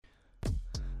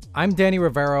I'm Danny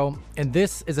Rivero, and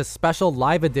this is a special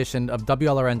live edition of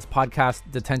WLRN's podcast,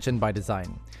 Detention by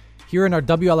Design, here in our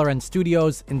WLRN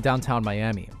studios in downtown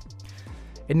Miami.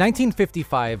 In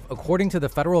 1955, according to the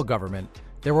federal government,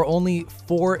 there were only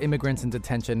 4 immigrants in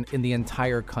detention in the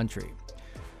entire country.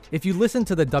 If you listen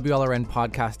to the WLRN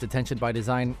podcast, Detention by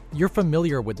Design, you're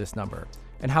familiar with this number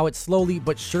and how it slowly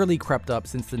but surely crept up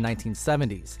since the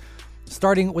 1970s,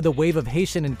 starting with a wave of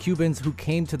Haitian and Cubans who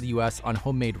came to the U.S. on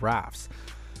homemade rafts.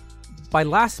 By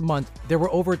last month, there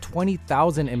were over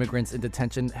 20,000 immigrants in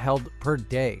detention held per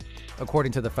day,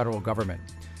 according to the federal government.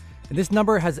 And this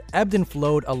number has ebbed and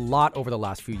flowed a lot over the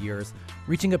last few years,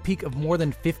 reaching a peak of more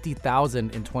than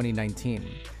 50,000 in 2019.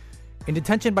 In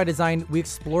Detention by Design, we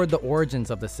explored the origins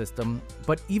of the system,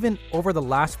 but even over the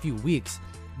last few weeks,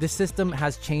 this system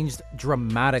has changed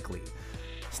dramatically.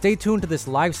 Stay tuned to this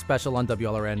live special on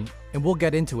WLRN, and we'll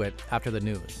get into it after the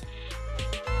news.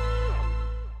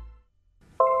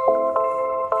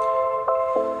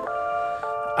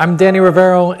 I'm Danny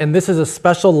Rivero, and this is a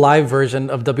special live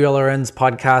version of WLRN's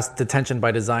podcast, Detention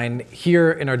by Design,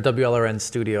 here in our WLRN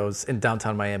studios in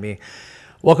downtown Miami.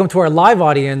 Welcome to our live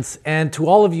audience, and to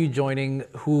all of you joining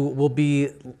who will be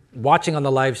watching on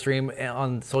the live stream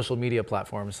on social media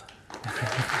platforms.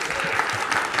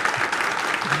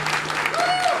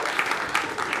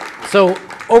 So,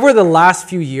 over the last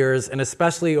few years, and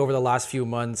especially over the last few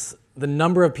months, the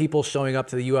number of people showing up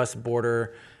to the U.S.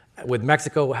 border with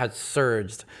Mexico has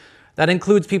surged. That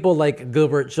includes people like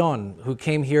Gilbert John, who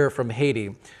came here from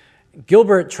Haiti.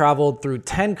 Gilbert traveled through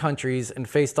 10 countries and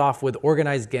faced off with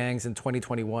organized gangs in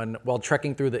 2021 while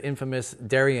trekking through the infamous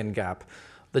Darien Gap,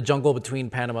 the jungle between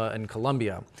Panama and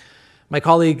Colombia. My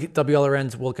colleague,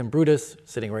 WLRN's Wilkin Brutus,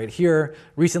 sitting right here,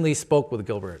 recently spoke with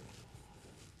Gilbert.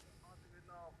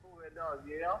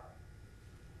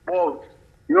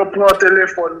 They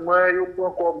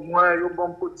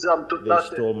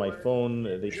stole my phone,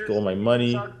 they stole my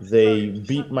money, they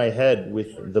beat my head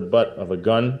with the butt of a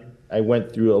gun. I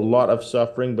went through a lot of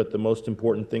suffering, but the most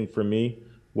important thing for me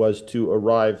was to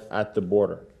arrive at the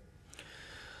border.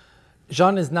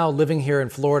 Jean is now living here in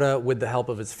Florida with the help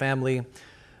of his family,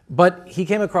 but he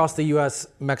came across the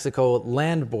U.S.-Mexico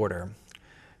land border.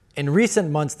 In recent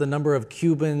months, the number of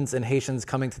Cubans and Haitians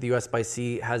coming to the U.S. by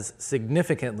sea has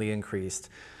significantly increased.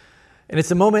 And it's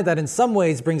a moment that in some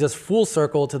ways brings us full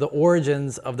circle to the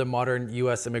origins of the modern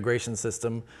U.S. immigration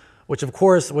system, which of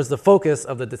course was the focus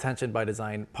of the Detention by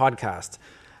Design podcast.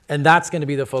 And that's going to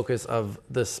be the focus of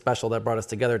this special that brought us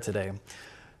together today.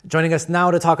 Joining us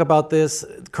now to talk about this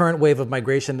current wave of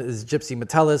migration is Gypsy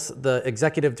Metellus, the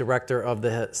executive director of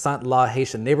the Saint-La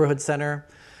Haitian Neighborhood Center.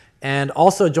 And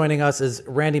also joining us is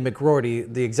Randy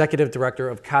McGroarty, the executive director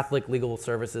of Catholic Legal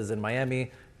Services in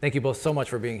Miami. Thank you both so much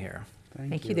for being here.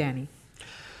 Thank you, Danny.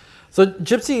 So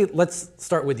Gypsy, let's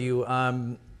start with you.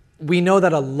 We know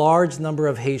that a large number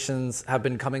of Haitians have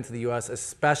been coming to the U.S.,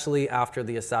 especially after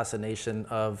the assassination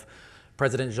of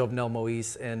President Jovenel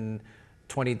Moïse in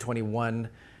 2021.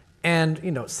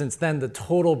 And, since then, the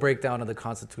total breakdown of the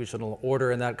constitutional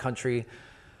order in that country.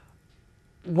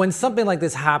 When something like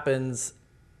this happens,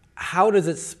 how does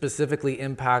it specifically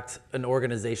impact an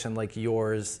organization like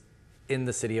yours in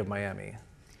the city of Miami?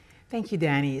 Thank you,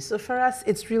 Danny. So for us,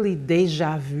 it's really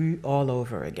déjà vu all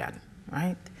over again,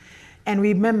 right? And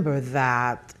remember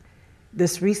that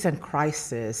this recent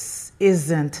crisis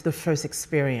isn't the first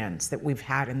experience that we've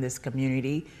had in this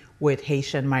community with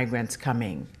Haitian migrants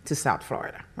coming to South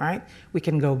Florida, right? We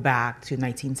can go back to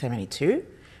 1972,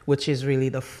 which is really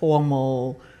the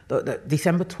formal, the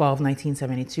December 12,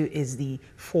 1972 is the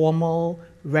formal,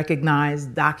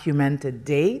 recognized, documented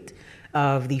date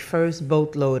of the first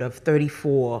boatload of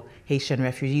 34 Haitian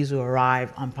refugees who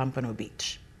arrived on Pompano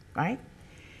Beach, right?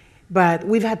 But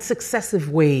we've had successive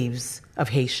waves of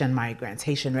Haitian migrants,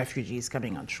 Haitian refugees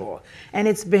coming on shore. And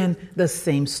it's been the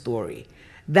same story.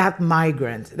 That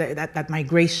migration,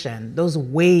 those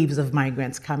waves of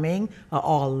migrants coming are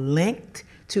all linked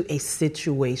to a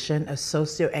situation, a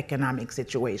socioeconomic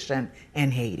situation in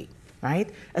Haiti, right?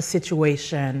 A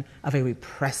situation of a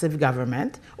repressive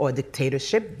government or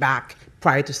dictatorship back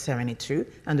prior to 72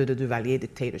 under the Duvalier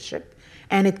dictatorship.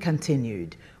 And it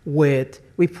continued with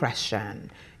repression,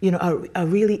 a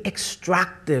really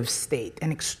extractive state,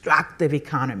 an extractive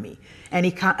economy, and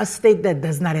a state that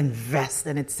does not invest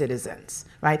in its citizens,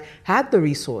 right? Had the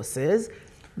resources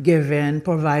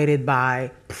provided by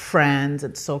friends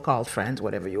and so-called friends,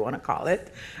 whatever you want to call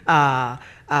it.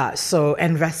 So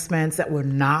investments that were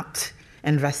not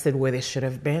invested where they should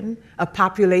have been, a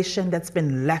population that's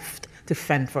been left to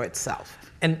fend for itself.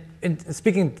 And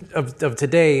speaking of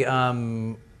today,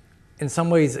 in some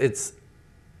ways it's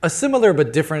a similar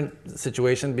but different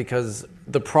situation, because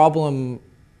the problem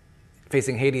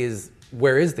facing Haiti is,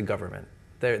 where is the government?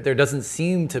 There doesn't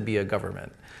seem to be a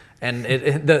government. And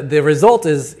the result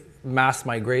is mass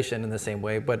migration in the same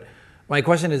way. But my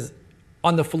question is,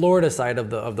 on the Florida side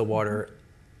of the water,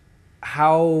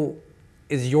 how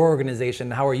is your organization,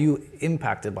 how are you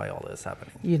impacted by all this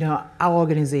happening? You know, our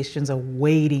organizations are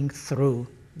wading through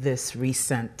this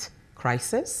recent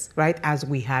crisis, right, as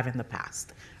we have in the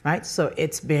past, right? So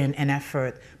it's been an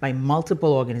effort by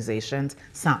multiple organizations,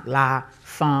 Saint-La,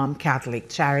 FARM, Catholic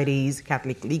Charities,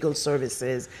 Catholic Legal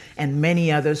Services, and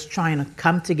many others, trying to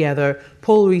come together,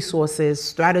 pull resources,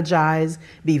 strategize,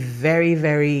 be very,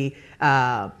 very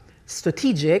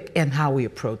strategic in how we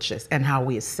approach this and how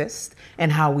we assist and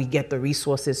how we get the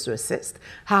resources to assist,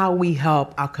 how we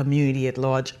help our community at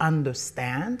large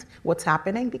understand what's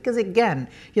happening. Because again,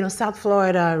 you know, South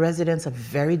Florida residents are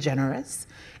very generous,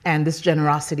 and this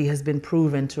generosity has been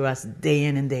proven to us day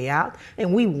in and day out.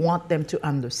 And we want them to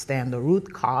understand the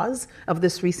root cause of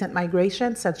this recent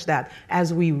migration, such that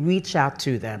as we reach out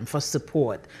to them for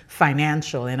support,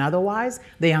 financial and otherwise,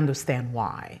 they understand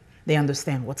why. They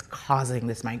understand what's causing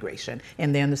this migration,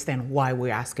 and they understand why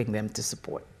we're asking them to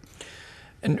support.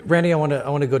 And Randy, I want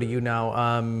to go to you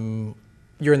now.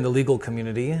 You're in the legal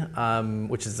community,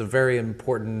 which is a very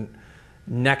important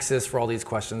nexus for all these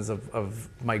questions of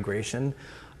migration.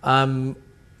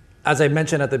 As I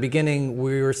mentioned at the beginning,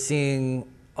 we were seeing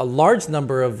a large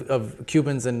number of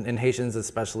Cubans and Haitians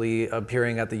especially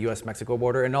appearing at the U.S.-Mexico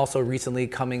border, and also recently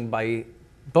coming by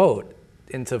boat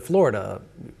into Florida.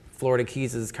 Florida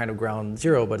Keys is kind of ground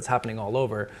zero, but it's happening all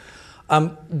over.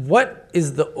 What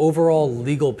is the overall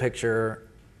legal picture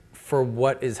for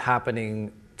what is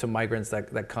happening to migrants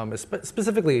that come,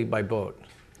 specifically by boat?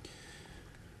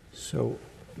 So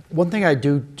one thing I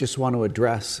do just want to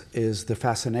address is the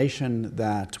fascination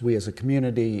that we as a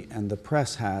community and the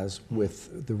press has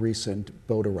with the recent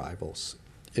boat arrivals.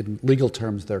 In legal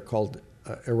terms, they're called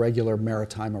irregular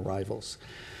maritime arrivals.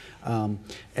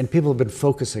 And people have been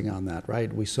focusing on that,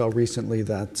 right? We saw recently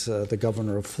that the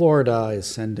governor of Florida is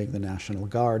sending the National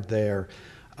Guard there.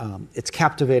 It's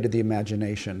captivated the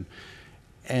imagination.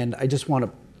 And I just want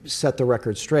to set the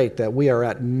record straight that we are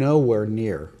at nowhere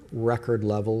near record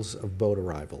levels of boat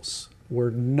arrivals. We're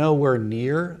nowhere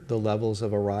near the levels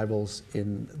of arrivals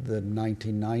in the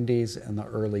 1990s and the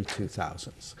early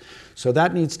 2000s. So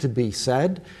that needs to be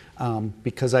said,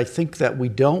 because I think that we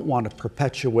don't want to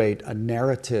perpetuate a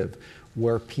narrative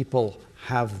where people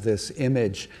have this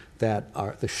image that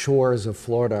the shores of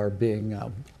Florida are being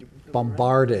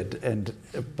bombarded and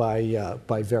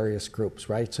by various groups,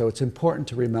 right? So it's important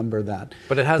to remember that.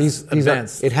 But it has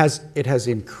advanced. It has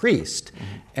increased,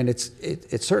 and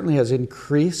it certainly has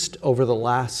increased over the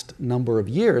last number of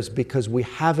years because we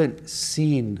haven't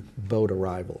seen boat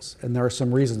arrivals, and there are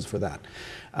some reasons for that.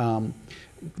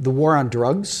 The war on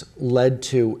drugs led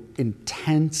to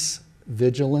intense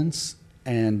vigilance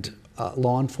and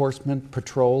law enforcement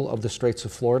patrol of the Straits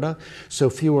of Florida, so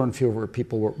fewer and fewer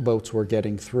boats were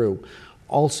getting through.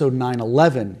 Also,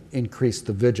 9/11 increased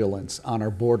the vigilance on our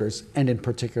borders, and in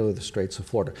particular the Straits of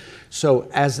Florida. So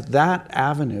as that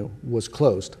avenue was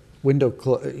closed,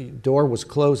 door was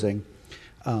closing,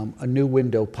 a new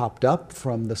window popped up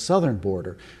from the southern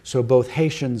border. So both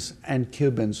Haitians and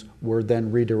Cubans were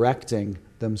then redirecting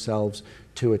themselves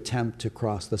to attempt to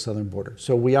cross the southern border.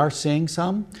 So we are seeing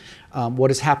some.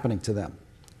 What is happening to them?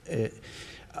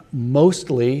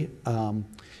 Mostly,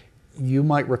 you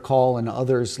might recall, and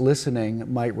others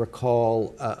listening might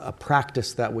recall, a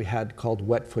practice that we had called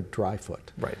wet foot, dry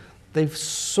foot. Right. They've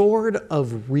sort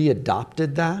of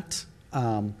readopted that.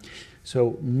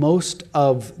 So most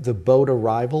of the boat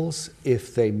arrivals,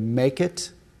 if they make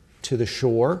it to the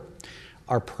shore,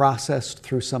 are processed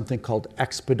through something called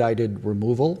expedited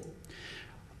removal.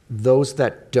 Those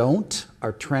that don't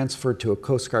are transferred to a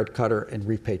Coast Guard cutter and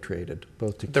repatriated,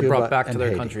 both to Cuba and Haiti. They're brought back to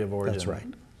their country of origin. That's right,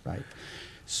 right.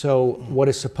 So what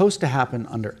is supposed to happen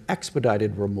under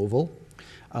expedited removal,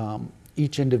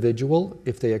 each individual,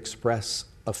 if they express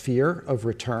a fear of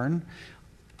return,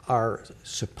 are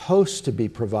supposed to be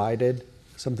provided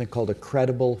something called a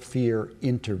credible fear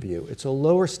interview. It's a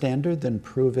lower standard than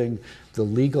proving the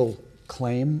legal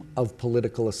claim of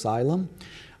political asylum.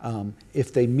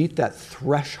 If they meet that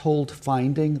threshold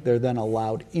finding, they're then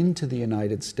allowed into the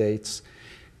United States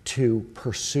to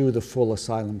pursue the full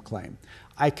asylum claim.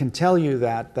 I can tell you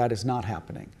that that is not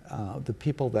happening. The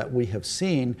people that we have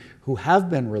seen who have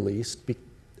been released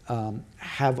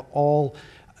have all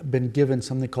been given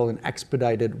something called an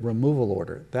expedited removal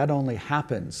order. That only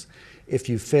happens if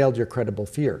you failed your credible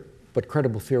fear, but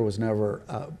credible fear was never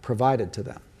provided to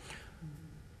them.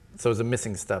 So it was a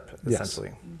missing step,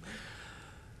 essentially.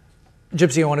 Yes.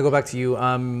 Gypsy, I want to go back to you.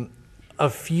 A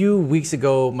few weeks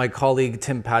ago, my colleague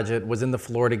Tim Paget was in the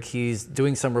Florida Keys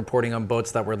doing some reporting on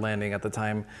boats that were landing at the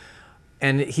time.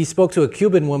 And he spoke to a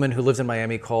Cuban woman who lives in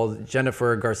Miami called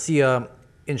Jennifer Garcia.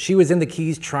 And she was in the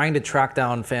Keys trying to track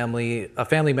down a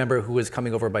family member who was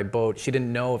coming over by boat. She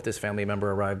didn't know if this family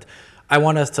member arrived. I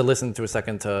want us to listen to a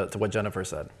second to what Jennifer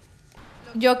said.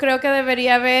 Yo creo que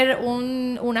debería haber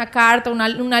una carta,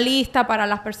 una lista para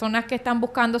las personas que están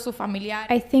buscando sus familiares.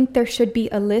 I think there should be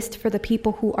a list for the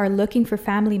people who are looking for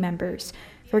family members.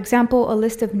 For example, a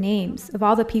list of names of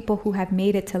all the people who have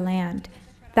made it to land.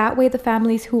 That way the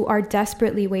families who are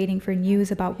desperately waiting for news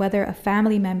about whether a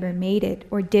family member made it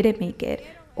or didn't make it,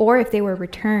 or if they were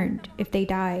returned, if they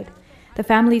died. The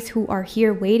families who are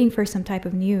here waiting for some type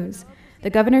of news. The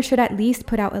governor should at least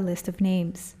put out a list of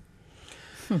names.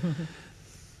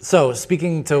 So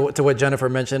speaking to what Jennifer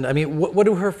mentioned, I mean, what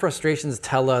do her frustrations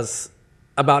tell us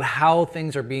about how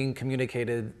things are being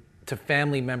communicated to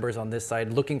family members on this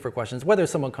side looking for questions, whether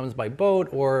someone comes by boat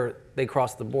or they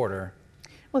cross the border?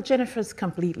 Well, Jennifer's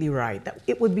completely right. That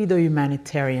it would be the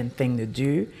humanitarian thing to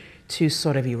do to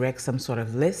sort of erect some sort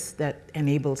of list that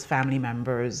enables family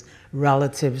members,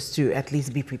 relatives to at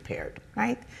least be prepared,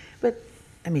 right? But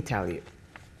let me tell you,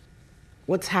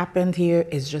 what's happened here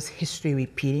is just history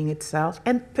repeating itself,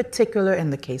 and particular in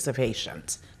the case of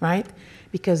Haitians, right?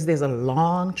 Because there's a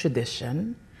long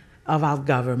tradition of our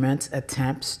government's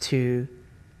attempts to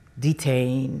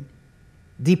detain,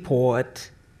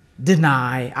 deport,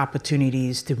 deny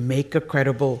opportunities to make a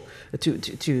credible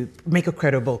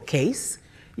case,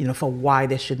 for why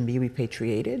they shouldn't be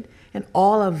repatriated. And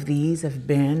all of these have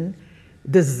been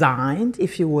designed,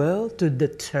 if you will, to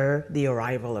deter the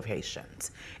arrival of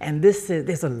Haitians. And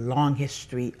there's a long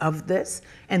history of this,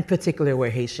 in particular where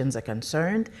Haitians are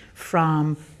concerned,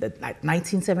 from the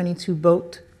 1972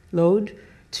 boat load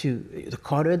to the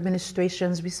Carter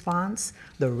administration's response,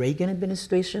 the Reagan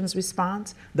administration's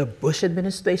response, the Bush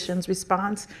administration's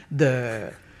response,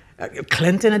 the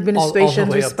Clinton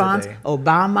administration's response,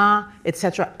 Obama,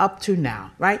 etc., up to now,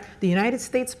 right? The United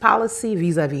States policy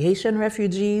vis-a-vis Haitian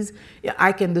refugees,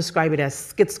 I can describe it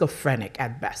as schizophrenic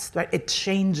at best, right? It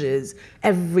changes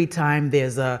every time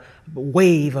there's a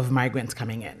wave of migrants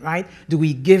coming in, right? Do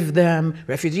we give them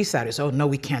refugee status? Oh, no,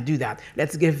 we can't do that.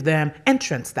 Let's give them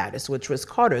entrant status, which was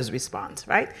Carter's response,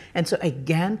 right? And so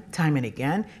again, time and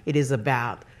again, it is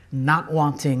about not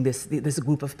wanting this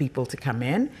group of people to come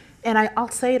in. And I'll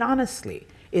say it honestly,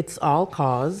 it's all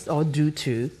caused or due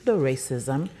to the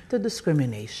racism, the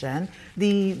discrimination,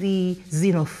 the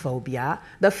xenophobia,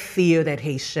 the fear that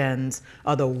Haitians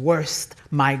are the worst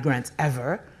migrants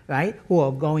ever, right? Who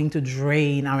are going to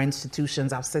drain our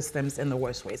institutions, our systems in the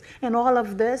worst ways. And all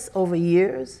of this over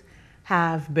years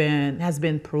has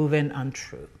been proven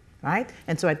untrue. Right?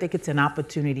 And so I think it's an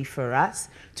opportunity for us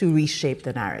to reshape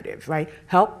the narrative, right?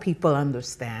 Help people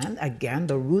understand, again,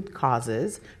 the root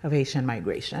causes of Haitian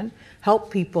migration.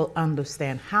 Help people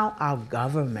understand how our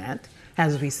government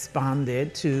has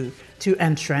responded to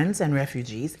entrants and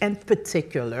refugees, in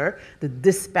particular, the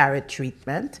disparate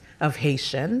treatment of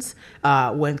Haitians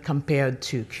when compared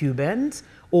to Cubans,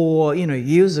 or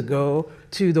years ago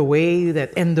to the way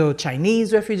that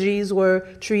Indo-Chinese refugees were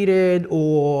treated,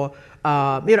 or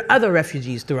other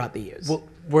refugees throughout the years. Well,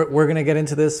 we're going to get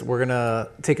into this. We're going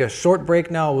to take a short break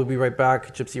now. We'll be right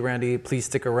back. Gypsy, Randy, please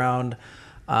stick around.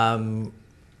 We'll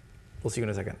see you in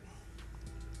a second.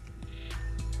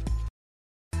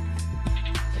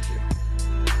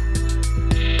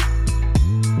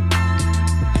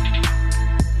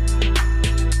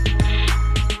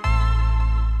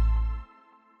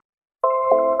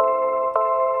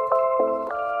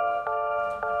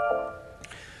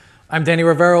 I'm Danny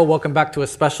Rivero. Welcome back to a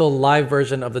special live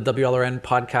version of the WLRN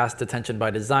podcast, Detention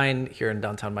by Design, here in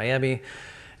downtown Miami.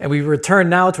 And we return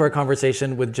now to our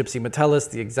conversation with Gypsy Metellus,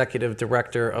 the executive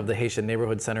director of the Haitian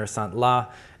Neighborhood Center, Sant La,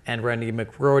 and Randy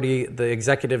McRory, the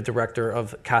executive director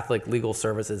of Catholic Legal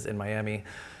Services in Miami.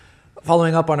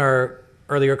 Following up on our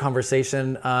earlier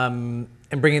conversation and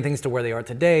bringing things to where they are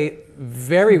today,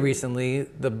 very recently,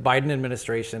 the Biden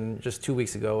administration, just 2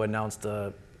 weeks ago, announced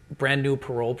a brand new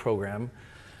parole program,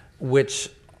 which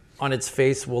on its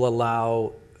face will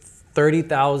allow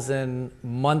 30,000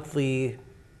 monthly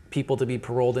people to be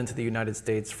paroled into the United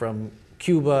States from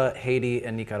Cuba, Haiti,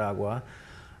 and Nicaragua,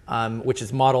 which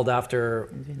is modeled after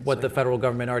what the federal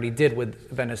government already did with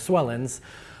Venezuelans.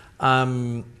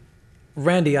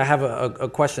 Randy, I have a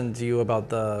question to you about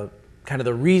the kind of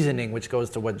the reasoning which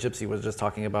goes to what Gypsy was just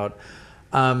talking about.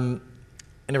 And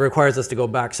and it requires us to go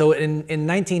back. So in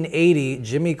 1980,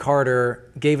 Jimmy Carter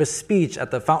gave a speech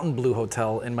at the Fontainebleau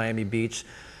Hotel in Miami Beach,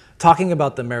 talking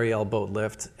about the Mariel boat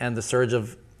lift and the surge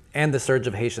of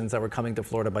Haitians that were coming to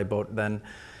Florida by boat then.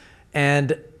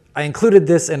 And I included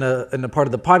this in a part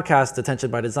of the podcast,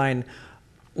 Detention by Design.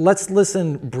 Let's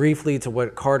listen briefly to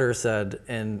what Carter said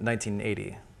in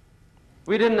 1980.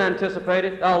 We didn't anticipate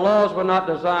it. Our laws were not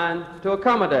designed to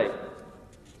accommodate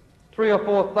 3,000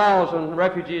 or 4,000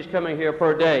 refugees coming here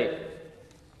per day.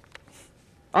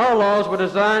 Our laws were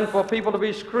designed for people to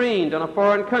be screened in a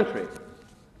foreign country,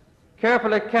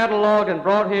 carefully cataloged and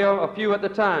brought here a few at a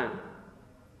time.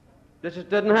 This just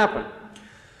didn't happen.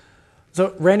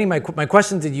 So, Randy, my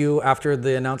question to you after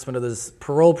the announcement of this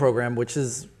parole program, which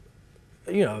is,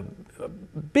 a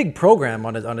big program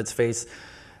on its face,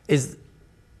 is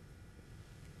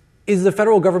the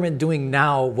federal government doing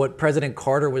now what President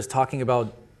Carter was talking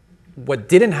about, what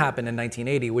didn't happen in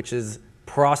 1980, which is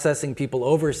processing people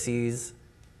overseas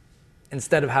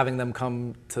instead of having them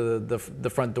come to the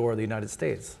front door of the United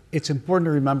States? It's important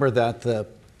to remember that the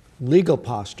legal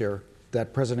posture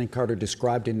that President Carter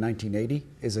described in 1980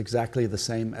 is exactly the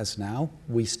same as now.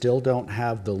 We still don't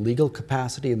have the legal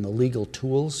capacity and the legal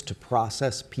tools to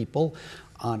process people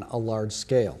on a large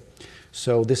scale.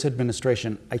 So this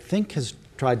administration, I think, has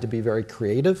tried to be very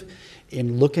creative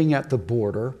in looking at the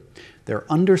border. They're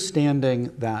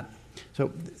understanding that,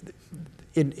 so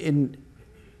in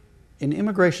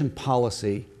immigration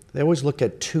policy, they always look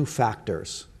at two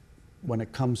factors when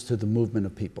it comes to the movement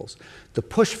of peoples. The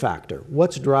push factor,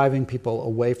 what's driving people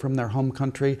away from their home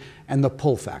country, and the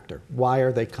pull factor, why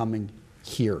are they coming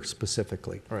here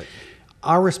specifically? Right.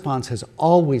 Our response has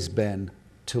always been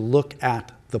to look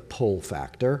at the pull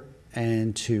factor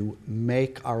and to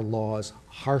make our laws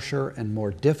harsher and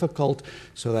more difficult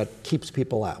so that keeps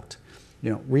people out.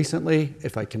 Recently,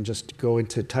 if I can just go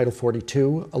into Title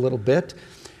 42 a little bit,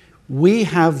 we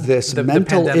have this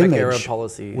mental image. Era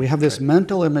policy. We have this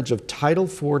mental image of Title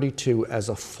 42 as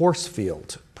a force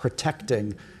field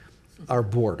protecting our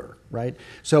border, right?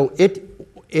 So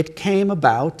it came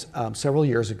about several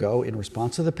years ago in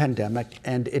response to the pandemic,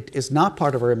 and it is not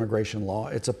part of our immigration law.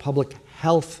 It's a public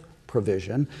health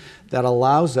provision that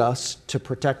allows us to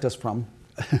protect us from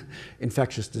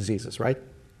infectious diseases, right?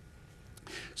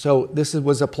 So this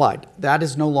was applied. That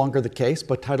is no longer the case,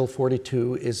 but Title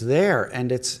 42 is there, and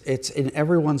it's in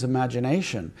everyone's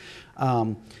imagination.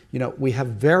 We have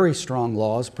very strong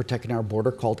laws protecting our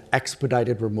border called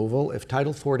expedited removal. If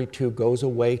Title 42 goes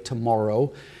away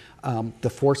tomorrow, the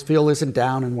force field isn't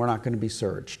down and we're not going to be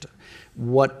surged.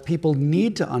 What people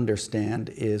need to understand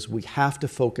is we have to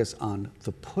focus on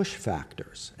the push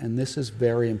factors, and this is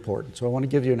very important. So I want to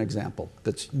give you an example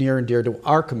that's near and dear to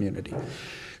our community.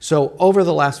 So over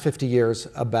the last 50 years,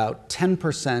 about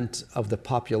 10% of the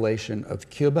population of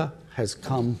Cuba has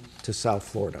come to South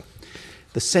Florida.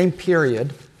 The same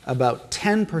period, about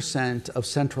 10% of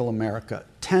Central America,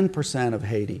 10% of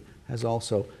Haiti has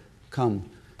also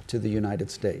come to the United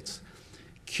States.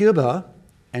 Cuba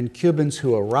and Cubans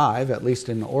who arrive, at least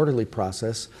in an orderly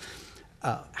process,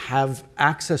 have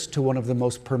access to one of the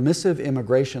most permissive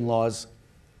immigration laws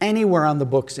anywhere on the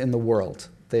books in the world.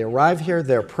 They arrive here,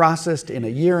 they're processed in a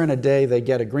year and a day, they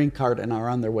get a green card and are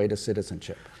on their way to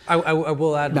citizenship. I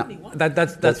will add,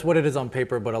 that's what it is on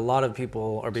paper, but a lot of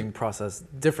people are being processed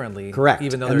differently. Correct,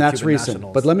 even though and they're that's Cuban recent.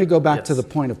 nationals. But let me go back to the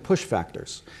point of push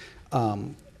factors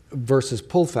versus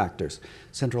pull factors.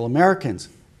 Central Americans,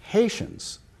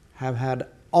 Haitians, have had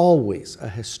always a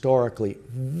historically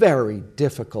very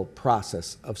difficult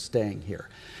process of staying here.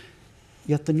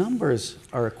 Yet the numbers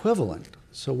are equivalent.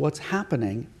 So what's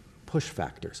happening? Push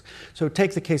factors. So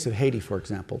take the case of Haiti, for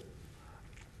example.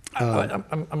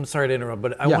 I'm sorry to interrupt,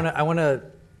 but I want to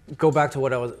go back to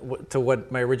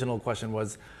what my original question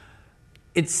was.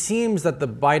 It seems that the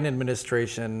Biden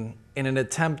administration, in an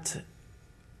attempt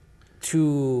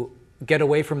to get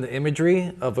away from the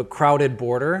imagery of a crowded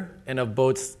border and of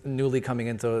boats newly coming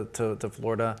into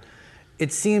Florida,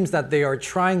 it seems that they are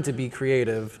trying to be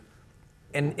creative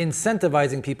and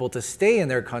incentivizing people to stay in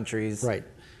their countries, right,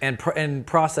 and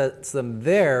process them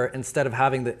there instead of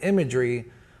having the imagery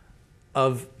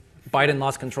of Biden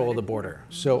lost control of the border.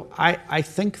 So I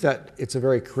think that it's a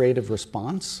very creative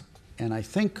response, and I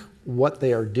think what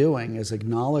they are doing is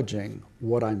acknowledging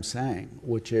what I'm saying,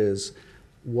 which is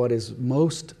what is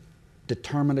most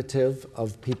determinative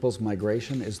of people's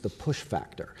migration is the push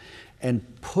factor. And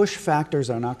push factors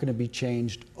are not going to be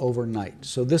changed overnight.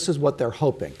 So this is what they're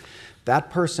hoping.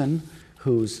 That person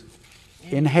who's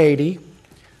in Haiti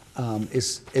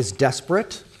is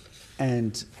desperate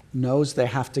and knows they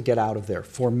have to get out of there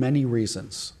for many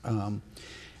reasons.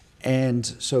 And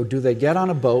so do they get on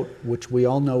a boat, which we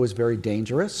all know is very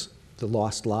dangerous, the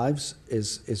lost lives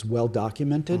is well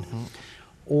documented,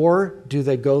 or do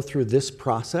they go through this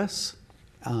process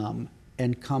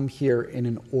and come here in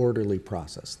an orderly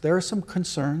process? There are some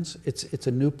concerns. It's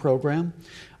a new program.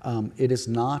 It is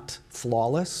not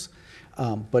flawless,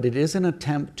 but it is an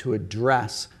attempt to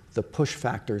address the push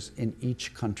factors in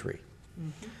each country.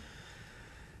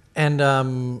 And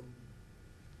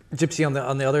Gypsy,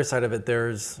 on the other side of it,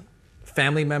 there's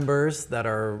family members that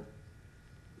are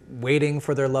waiting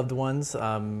for their loved ones.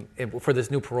 For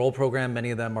this new parole program,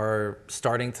 many of them are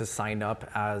starting to sign up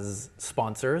as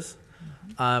sponsors.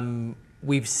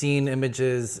 We've seen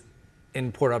images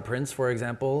in Port-au-Prince, for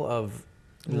example, of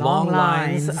long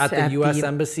lines at the U.S.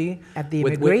 Embassy. At the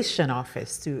immigration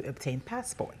office to obtain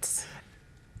passports.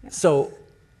 So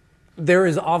there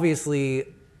is obviously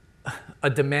a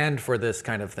demand for this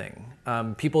kind of thing.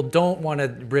 People don't want to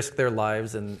risk their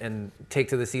lives and take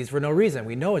to the seas for no reason.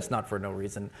 We know it's not for no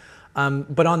reason.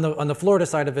 But on the Florida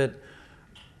side of it,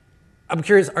 I'm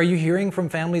curious, are you hearing from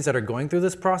families that are going through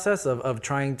this process of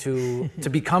trying to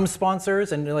become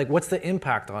sponsors? And like, what's the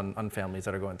impact on families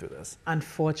that are going through this?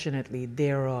 Unfortunately,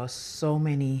 there are so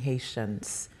many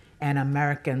Haitians and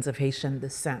Americans of Haitian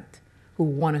descent who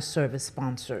want to serve as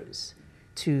sponsors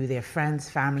to their friends,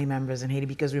 family members in Haiti,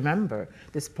 because remember,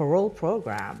 this parole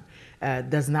program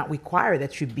does not require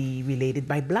that you be related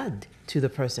by blood to the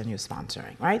person you're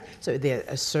sponsoring, right? So there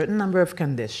are a certain number of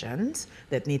conditions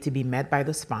that need to be met by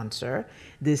the sponsor.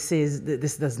 This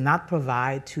does not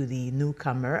provide to the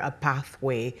newcomer a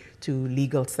pathway to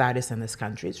legal status in this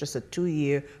country. It's just a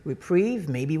 2-year reprieve,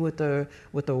 maybe with a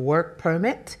work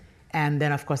permit. And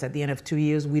then, of course, at the end of 2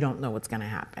 years, we don't know what's going to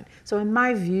happen. So in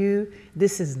my view,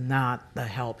 this is not the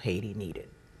help Haiti needed,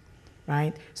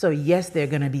 right? So yes, there are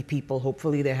going to be people,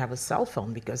 hopefully they have a cell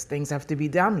phone because things have to be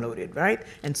downloaded, right?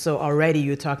 And so already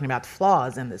you're talking about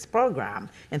flaws in this program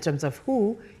in terms of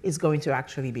who is going to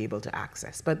actually be able to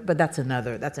access. But that's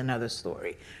another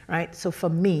story, right? So for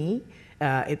me,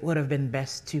 it would have been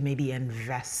best to maybe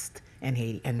invest in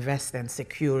Haiti, invest in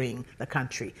securing the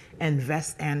country,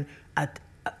 invest in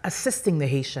assisting the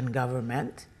Haitian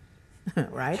government,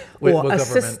 right? Or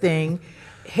assisting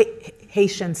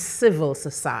Haitian civil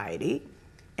society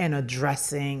in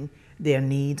addressing their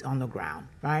needs on the ground,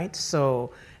 right?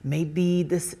 So maybe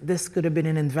this could have been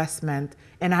an investment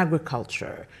in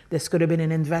agriculture. This could have been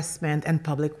an investment in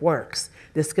public works.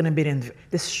 This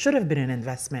should have been an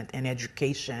investment in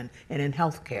education and in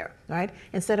healthcare, right?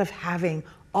 Instead of having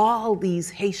all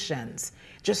these Haitians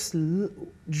just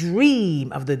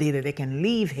dream of the day that they can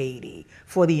leave Haiti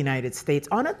for the United States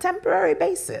on a temporary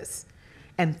basis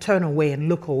and turn away and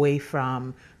look away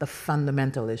from the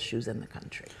fundamental issues in the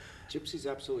country. Gypsy's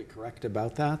absolutely correct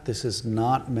about that. This is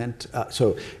not meant,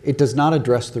 so it does not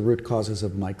address the root causes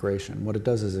of migration. What it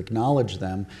does is acknowledge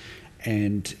them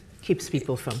and keeps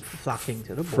people from flocking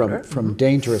to the border. From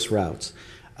dangerous routes.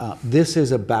 This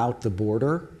is about the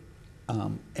border.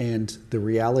 And the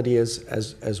reality is,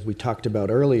 as we talked about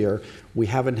earlier, we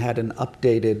haven't had an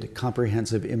updated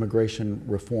comprehensive immigration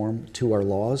reform to our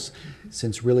laws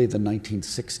since really the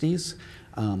 1960s.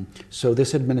 So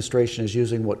this administration is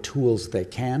using what tools they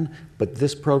can, but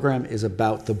this program is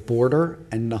about the border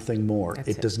and nothing more.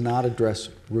 It does not address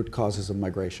root causes of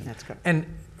migration. That's correct. And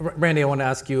Randy, I want to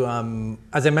ask you,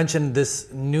 as I mentioned, this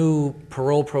new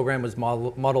parole program was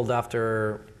modeled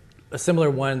after a similar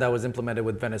one that was implemented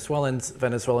with Venezuelans.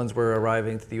 Venezuelans were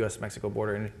arriving to the U.S.-Mexico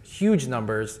border in huge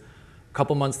numbers. A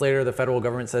couple months later, the federal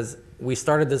government says, we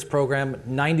started this program,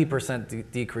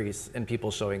 90% decrease in people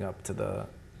showing up to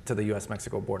the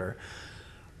U.S.-Mexico border.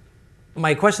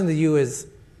 My question to you is,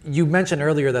 you mentioned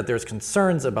earlier that there's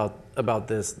concerns about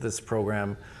this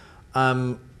program.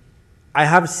 I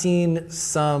have seen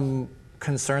some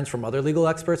concerns from other legal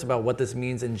experts about what this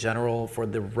means in general for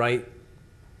the right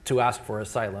to ask for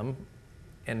asylum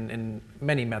in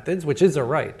many methods, which is a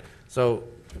right. So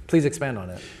please expand on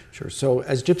it. Sure. So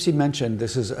as Gypsy mentioned,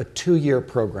 this is a 2-year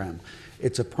program.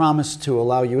 It's a promise to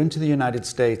allow you into the United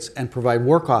States and provide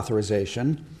work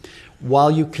authorization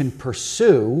while you can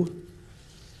pursue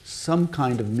some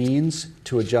kind of means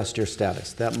to adjust your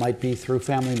status. That might be through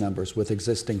family members with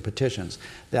existing petitions.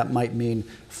 That might mean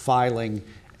filing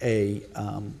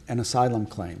an asylum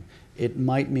claim. It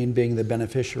might mean being the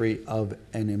beneficiary of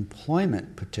an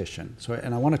employment petition. So,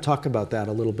 and I want to talk about that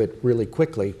a little bit really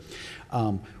quickly.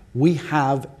 We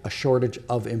have a shortage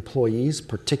of employees,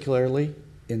 particularly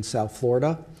in South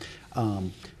Florida.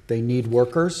 They need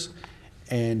workers.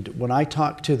 And when I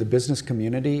talk to the business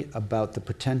community about the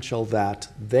potential that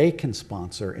they can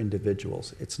sponsor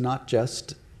individuals, it's not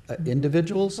just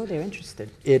individuals. Oh, they're interested.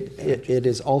 It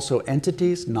is also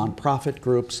entities, nonprofit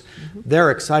groups.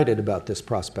 They're excited about this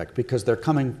prospect because they're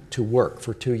coming to work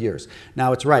for 2 years.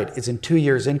 Now, it's right, it's in 2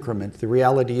 years increment. The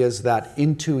reality is that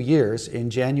in 2 years, in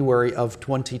January of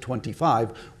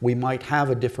 2025, we might have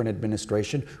a different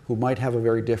administration who might have a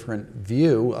very different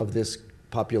view of this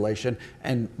population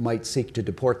and might seek to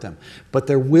deport them. But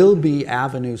there will be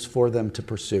avenues for them to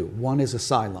pursue. One is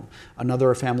asylum, another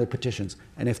are family petitions.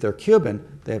 And if they're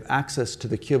Cuban, they have access to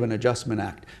the Cuban Adjustment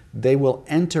Act. They will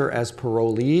enter as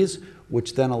parolees,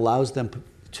 which then allows them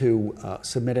to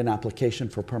submit an application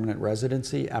for permanent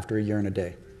residency after a year and a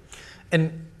day.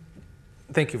 And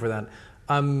thank you for that.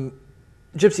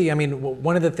 Gypsy, I mean,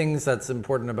 one of the things that's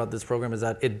important about this program is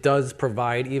that it does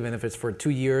provide, even if it's for 2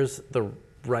 years, the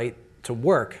right to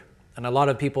work. And a lot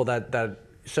of people that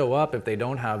show up, if they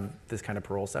don't have this kind of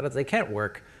parole status, they can't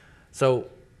work. So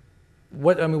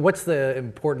what's the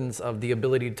importance of the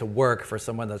ability to work for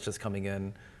someone that's just coming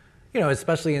in,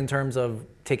 especially in terms of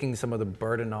taking some of the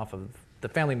burden off of the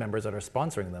family members that are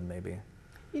sponsoring them maybe?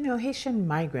 Haitian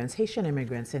migrants, Haitian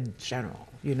immigrants in general,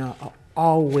 are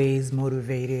always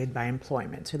motivated by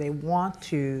employment. So they want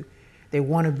to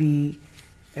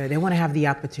have the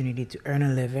opportunity to earn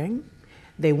a living.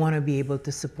 They want to be able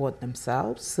to support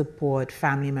themselves, support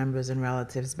family members and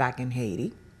relatives back in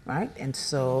Haiti, right? And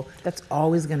so that's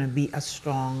always going to be a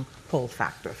strong pull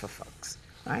factor for folks,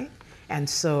 right? And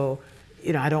so,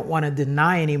 I don't want to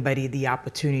deny anybody the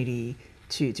opportunity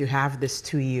to have this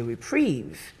 2-year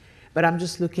reprieve, but I'm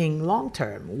just looking long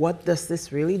term. What does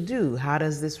this really do? How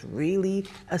does this really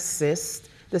assist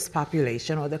this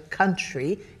population or the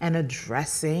country in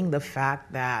addressing the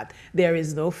fact that there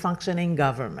is no functioning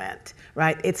government,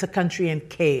 right? It's a country in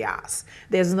chaos.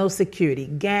 There's no security.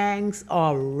 Gangs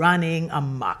are running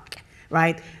amok,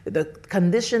 right? The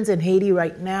conditions in Haiti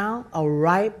right now are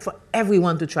ripe for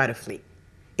everyone to try to flee.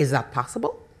 Is that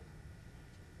possible?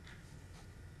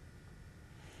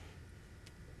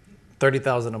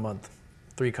 30,000 a month,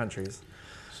 3 countries.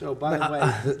 So, by the way,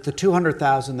 the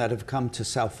 200,000 that have come to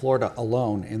South Florida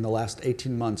alone in the last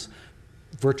 18 months,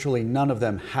 virtually none of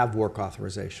them have work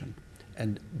authorization.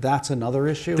 And that's another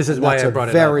issue. This is why I brought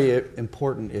it up. That's a very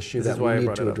important issue that we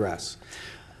need to address.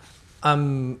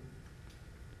 Randy,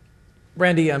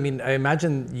 I mean, I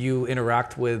imagine you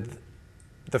interact with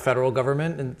the federal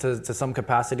government and to some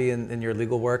capacity in your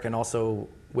legal work and also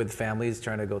with families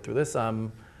trying to go through this.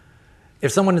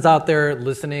 If someone is out there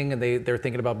listening and they're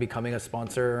thinking about becoming a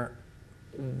sponsor,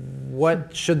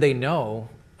 what should they know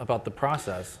about the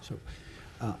process? So,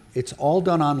 it's all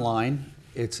done online.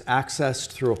 It's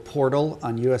accessed through a portal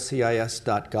on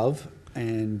uscis.gov,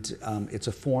 and it's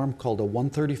a form called a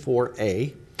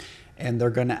 134A, and they're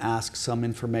going to ask some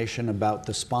information about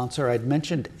the sponsor. I'd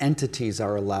mentioned entities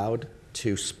are allowed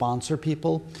to sponsor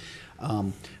people.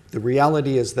 The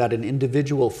reality is that an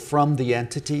individual from the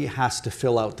entity has to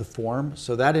fill out the form.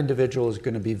 So that individual is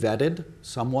going to be vetted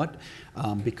somewhat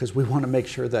because we want to make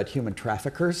sure that human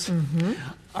traffickers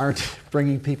aren't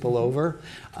bringing people over.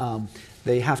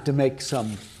 They have to make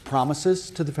some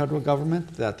promises to the federal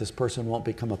government that this person won't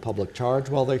become a public charge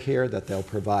while they're here, that they'll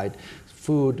provide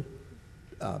food,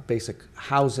 basic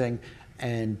housing,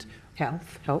 and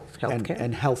healthcare.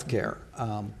 And healthcare.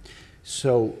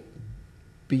 So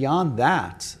beyond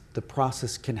that, the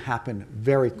process can happen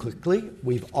very quickly.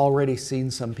 We've already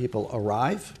seen some people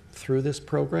arrive through this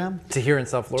program. To here in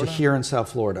South Florida? To here in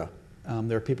South Florida.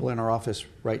 There are people in our office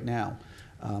right now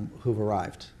who've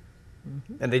arrived.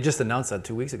 And they just announced that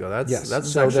 2 weeks ago. That's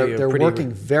so actually they're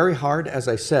working very hard. As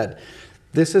I said,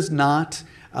 this is not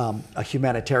a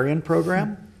humanitarian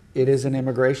program. It is an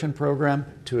immigration program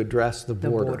to address the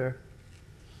border.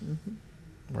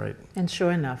 Right. And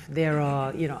sure enough, there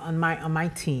are, on my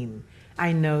team,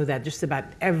 I know that just about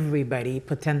everybody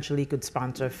potentially could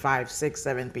sponsor 5, 6,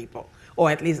 7 people,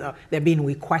 or at least they're being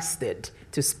requested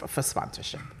for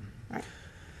sponsorship. Right?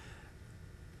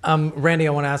 Randy,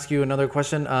 I want to ask you another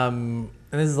question. And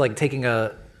this is like taking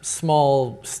a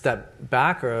small step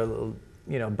back, or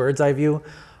bird's eye view,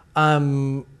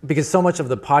 because so much of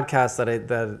the podcast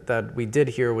that we did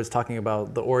here was talking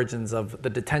about the origins of the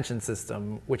detention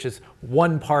system, which is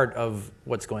one part of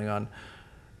what's going on.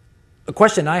 A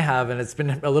question I have, and it's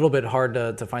been a little bit hard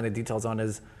to find the details on,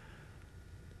 is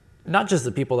not just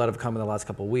the people that have come in the last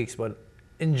couple of weeks, but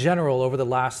in general over the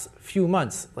last few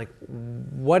months, like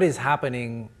what is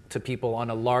happening to people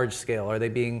on a large scale? Are they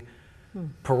being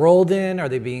paroled in? Are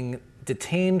they being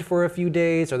detained for a few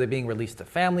days? Are they being released to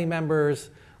family members?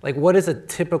 Like, what is a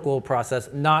typical process,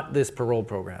 not this parole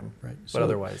program, right, but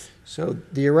otherwise? So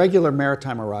the irregular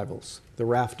maritime arrivals, the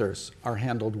rafters, are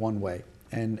handled one way.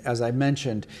 And as I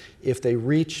mentioned, if they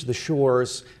reach the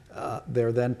shores,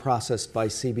 they're then processed by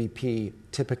CBP,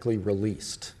 typically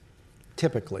released.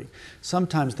 Typically.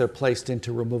 Sometimes they're placed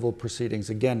into removal proceedings,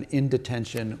 again, in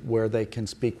detention, where they can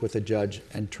speak with a judge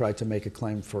and try to make a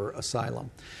claim for asylum.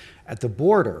 At the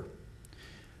border,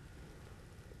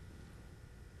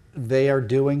 they are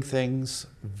doing things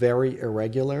very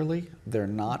irregularly. They're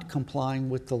not complying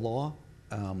with the law.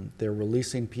 They're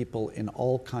releasing people in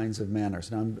all kinds of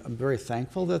manners. Now, I'm very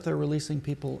thankful that they're releasing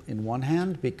people in one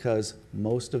hand, because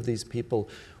most of these people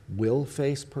will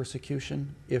face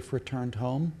persecution if returned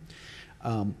home.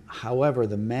 However,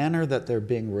 the manner that they're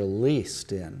being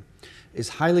released in is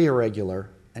highly irregular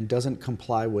and doesn't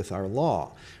comply with our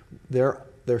law.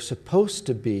 They're supposed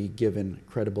to be given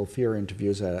credible fear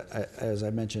interviews, as I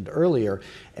mentioned earlier,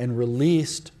 and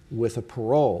released with a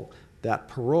parole. That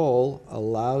parole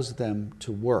allows them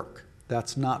to work.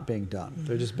 That's not being done.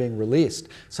 They're just being released.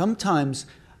 Sometimes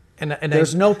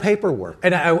there's no paperwork.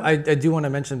 And I do want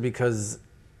to mention, because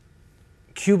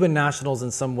Cuban nationals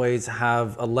in some ways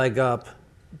have a leg up,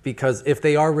 because if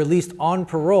they are released on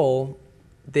parole,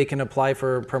 they can apply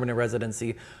for permanent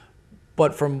residency.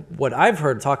 But from what I've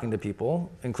heard talking to people,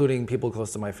 including people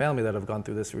close to my family that have gone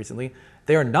through this recently,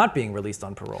 they are not being released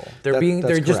on parole.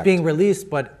 They're just being released,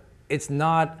 but it's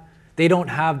not, they don't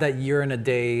have that year and a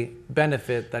day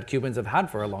benefit that Cubans have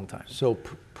had for a long time. So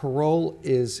parole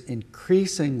is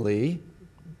increasingly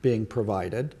being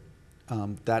provided.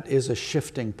 That is a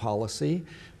shifting policy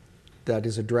that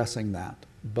is addressing that.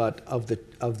 But of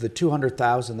the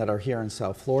 200,000 that are here in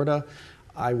South Florida,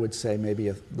 I would say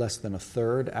maybe less than a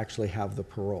third actually have the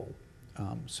parole.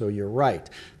 So you're right.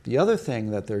 The other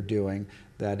thing that they're doing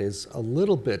that is a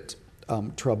little bit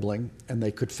troubling, and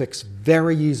they could fix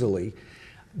very easily,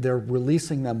 they're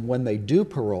releasing them when they do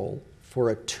parole for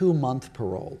a 2-month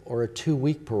parole, or a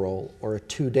 2-week parole, or a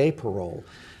 2-day parole.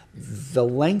 The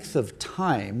length of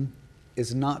time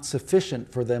is not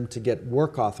sufficient for them to get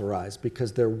work authorized,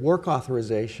 because their work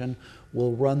authorization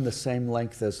will run the same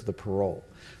length as the parole.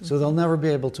 So they'll never be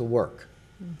able to work.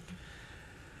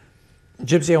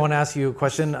 Gypsy, I want to ask you a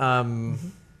question.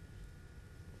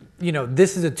 You know,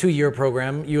 this is a 2-year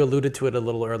program. You alluded to it a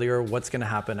little earlier. What's going to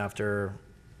happen after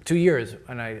 2 years?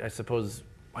 And I suppose,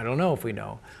 I don't know if we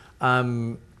know.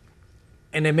 And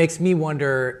it makes me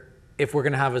wonder if we're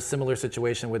going to have a similar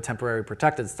situation with temporary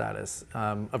protected status.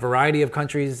 A variety of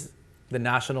countries, the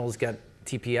nationals get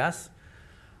TPS.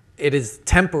 It is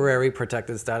temporary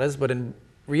protected status, but in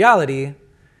reality,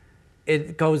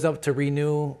 it goes up to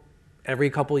renew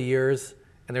every couple of years,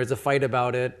 and there's a fight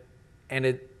about it, and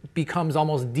it becomes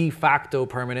almost de facto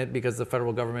permanent because the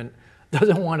federal government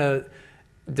doesn't want to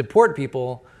deport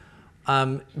people.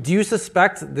 Do you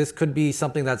suspect this could be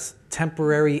something that's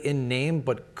temporary in name,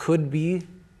 but could be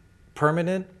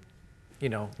permanent, you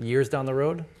know, years down the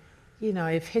road? You know,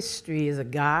 if history is a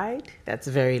guide, that's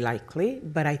very likely.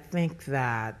 But I think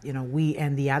that, you know, we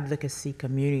and the advocacy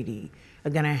community are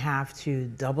going to have to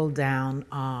double down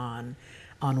on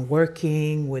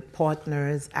working with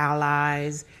partners,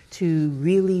 allies, to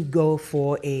really go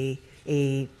for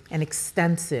an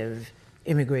extensive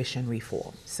immigration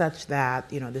reform, such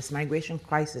that, you know, this migration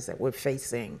crisis that we're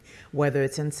facing, whether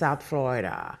it's in South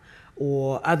Florida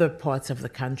or other parts of the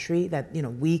country, that, you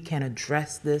know, we can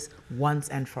address this once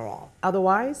and for all.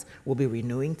 Otherwise, we'll be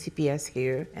renewing TPS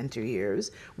here in 2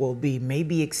 years. We'll be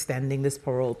maybe extending this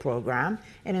parole program.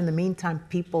 And in the meantime,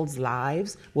 people's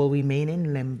lives will remain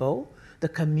in limbo. The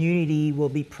community will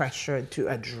be pressured to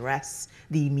address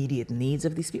the immediate needs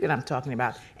of these people. And I'm talking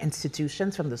about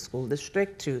institutions, from the school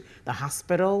district to the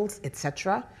hospitals,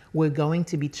 etc. We're going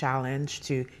to be challenged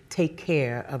to take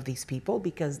care of these people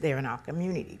because they're in our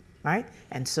community, right?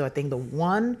 And so I think the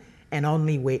one and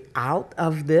only way out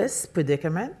of this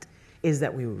predicament is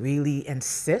that we really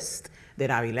insist that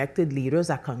our elected leaders,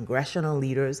 our congressional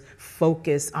leaders,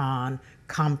 focus on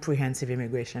comprehensive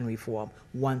immigration reform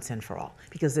once and for all.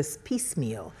 Because this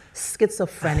piecemeal,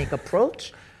 schizophrenic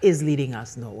approach is leading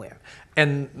us nowhere.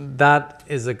 And that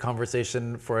is a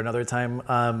conversation for another time.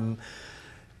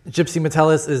 Gypsy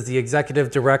Metellus is the executive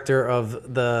director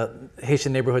of the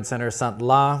Haitian Neighborhood Center, Saint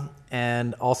La.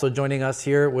 And also joining us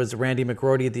here was Randy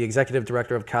McRory, the executive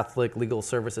director of Catholic Legal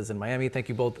Services in Miami. Thank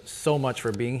you both so much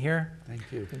for being here. Thank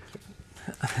you. Thank you.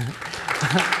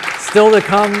 Still to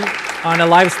come on a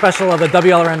live special of the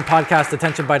WLRN podcast,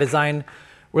 Detention by Design,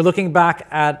 we're looking back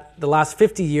at the last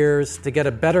 50 years to get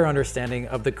a better understanding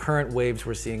of the current waves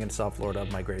we're seeing in South Florida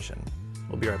of migration.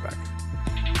 We'll be right back.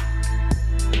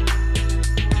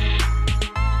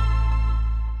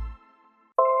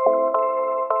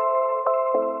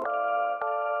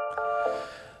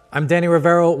 I'm Danny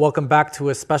Rivero. Welcome back to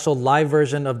a special live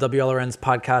version of WLRN's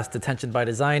podcast, Detention by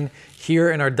Design,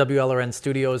 here in our WLRN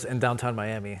studios in downtown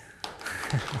Miami.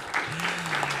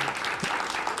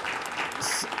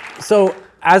 So,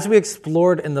 as we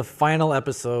explored in the final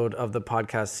episode of the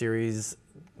podcast series,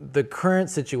 the current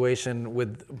situation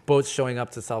with boats showing up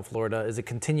to South Florida is a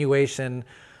continuation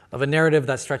of a narrative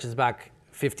that stretches back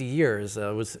 50 years.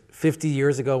 It was 50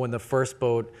 years ago when the first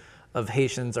boat of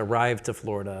Haitians arrived to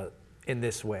Florida in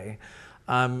this way.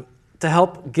 To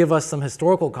help give us some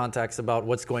historical context about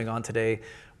what's going on today,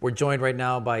 we're joined right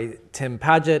now by Tim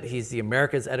Padgett. He's the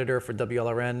Americas editor for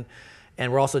WLRN.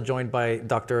 And we're also joined by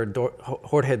Dr.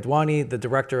 Jorge Duani, the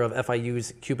director of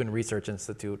FIU's Cuban Research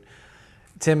Institute.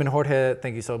 Tim and Jorge,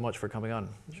 thank you so much for coming on.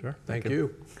 Sure, thank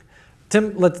you.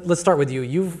 Tim, let's start with you.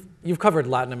 You've covered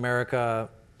Latin America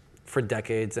for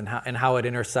decades and how it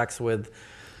intersects with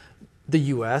the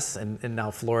U.S. and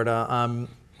now Florida.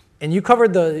 And you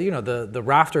covered the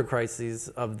rafter crises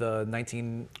of the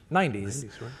 1990s,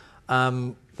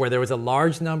 right. Where there was a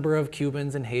large number of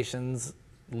Cubans and Haitians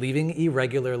leaving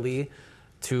irregularly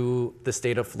to the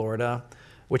state of Florida,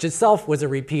 which itself was a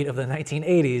repeat of the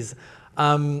 1980s.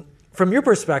 From your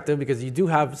perspective, because you do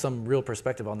have some real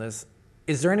perspective on this,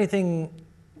 is there anything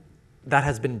that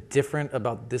has been different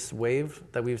about this wave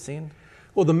that we've seen?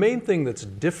 Well, the main thing that's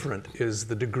different is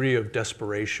the degree of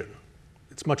desperation.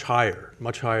 It's much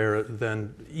higher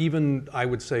than even, I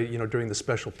would say, during the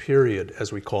special period,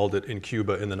 as we called it in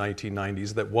Cuba in the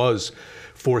 1990s, that was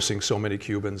forcing so many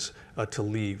Cubans to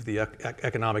leave. The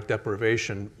economic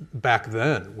deprivation back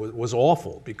then was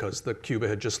awful because Cuba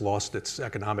had just lost its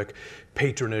economic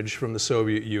patronage from the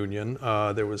Soviet Union.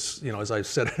 There was, as I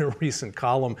said in a recent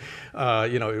column,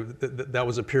 that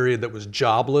was a period that was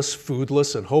jobless,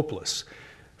 foodless, and hopeless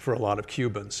for a lot of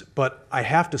Cubans. But I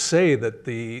have to say that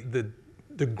the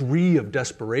degree of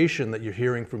desperation that you're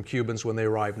hearing from Cubans when they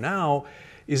arrive now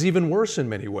is even worse in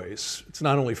many ways. It's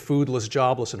not only foodless,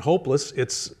 jobless, and hopeless,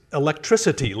 it's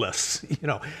electricity-less.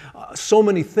 So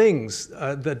many things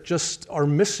that just are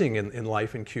missing in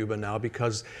life in Cuba now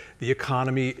because the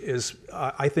economy is,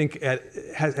 I think,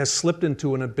 has slipped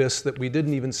into an abyss that we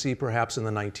didn't even see perhaps in the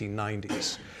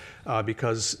 1990s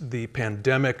because the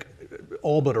pandemic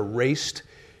all but erased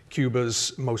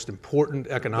Cuba's most important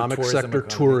economic sector,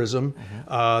 tourism.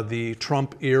 Mm-hmm. The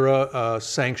Trump era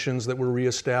sanctions that were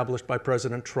reestablished by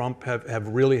President Trump have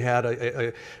really had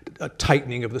a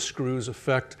tightening of the screws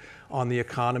effect on the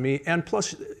economy. And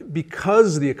plus,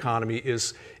 because the economy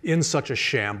is in such a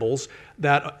shambles,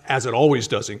 that, as it always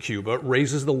does in Cuba,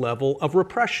 raises the level of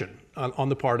repression on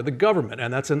the part of the government.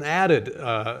 And that's an added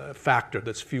factor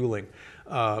that's fueling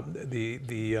now,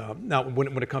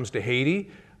 when it comes to Haiti,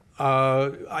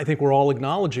 I think we're all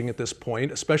acknowledging at this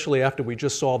point, especially after we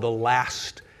just saw the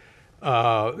last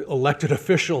elected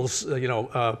officials,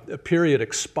 period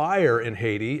expire in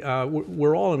Haiti.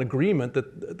 We're all in agreement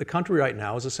that the country right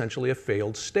now is essentially a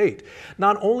failed state.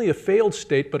 Not only a failed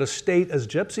state, but a state, as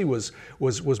Gypsy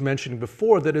was mentioning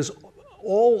before, that is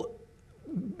all,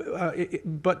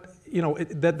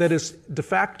 that is de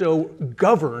facto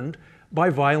governed by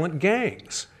violent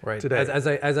gangs. Right. Today. As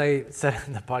I said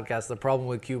in the podcast, the problem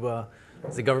with Cuba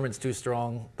is the government's too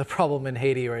strong. The problem in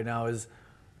Haiti right now is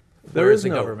there is the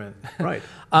government. Right.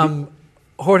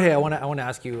 Jorge, I want to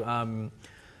ask you.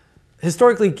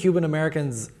 Historically, Cuban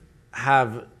Americans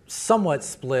have somewhat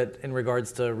split in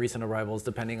regards to recent arrivals,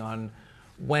 depending on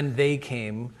when they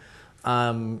came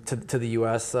to the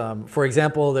U.S. For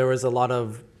example, there was a lot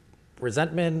of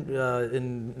resentment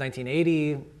in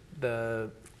 1980.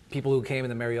 The people who came in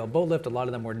the Mariel boat lift, a lot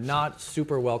of them were not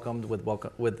super welcomed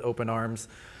with open arms.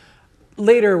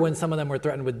 Later, when some of them were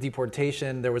threatened with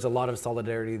deportation, there was a lot of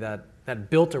solidarity that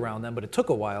built around them, but it took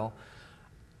a while.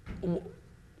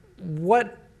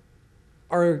 What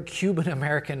are Cuban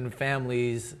American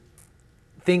families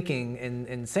thinking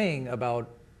and saying about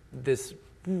this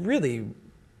really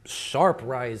sharp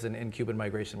rise in Cuban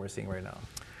migration we're seeing right now?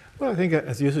 Well, I think,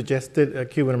 as you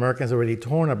suggested, Cuban Americans are already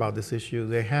torn about this issue.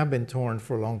 They have been torn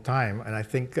for a long time, and I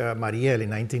think Mariel in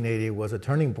 1980 was a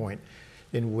turning point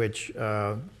in which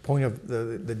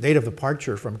the date of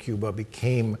departure from Cuba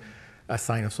became a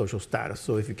sign of social status.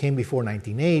 So if you came before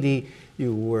 1980,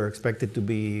 you were expected to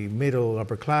be middle,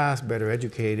 upper class, better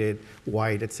educated,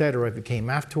 white, etc. If you came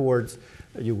afterwards,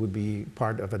 you would be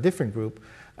part of a different group.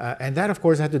 And that, of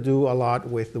course, had to do a lot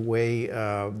with the way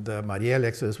the Mariel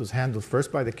exodus was handled,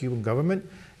 first by the Cuban government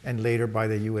and later by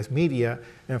the U.S. media.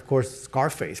 And, of course,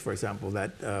 Scarface, for example,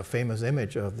 that famous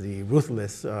image of the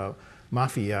ruthless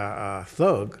mafia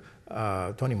thug,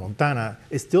 Tony Montana,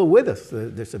 is still with us.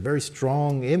 There's a very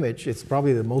strong image. It's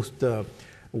probably the most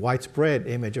widespread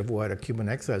image of what a Cuban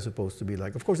exile is supposed to be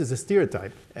like. Of course, it's a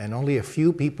stereotype, and only a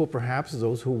few people, perhaps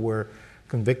those who were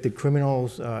convicted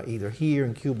criminals, either here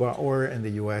in Cuba or in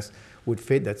the US, would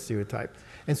fit that stereotype.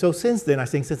 And so since then, I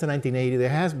think since the 1980s, there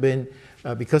has been,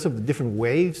 because of the different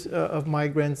waves of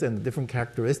migrants and the different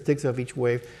characteristics of each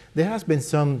wave, there has been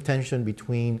some tension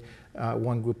between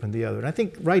one group and the other. And I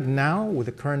think right now, with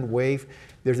the current wave,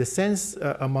 there's a sense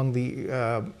among the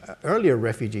earlier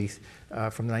refugees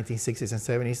from the 1960s and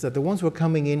 70s that the ones who are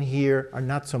coming in here are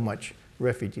not so much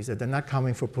refugees, that they're not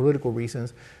coming for political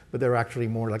reasons, but they're actually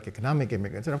more like economic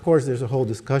immigrants. And of course, there's a whole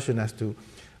discussion as to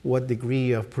what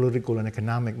degree of political and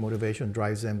economic motivation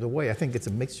drives them away. I think it's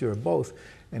a mixture of both,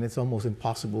 and it's almost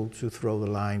impossible to throw the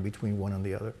line between one and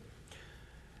the other.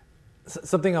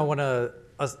 Something I want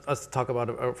us to talk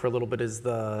about for a little bit is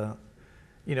the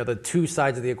two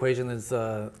sides of the equation. Is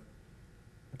the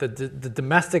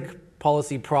domestic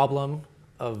policy problem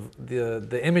of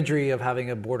the imagery of having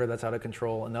a border that's out of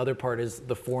control, and the other part is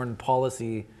the foreign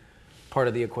policy part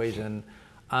of the equation.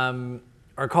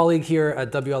 Our colleague here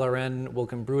at WLRN,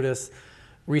 Wilkin Brutus,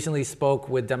 recently spoke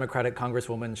with Democratic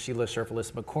Congresswoman Sheila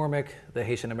Sherfilis McCormick, the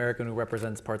Haitian American who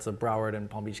represents parts of Broward and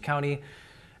Palm Beach County.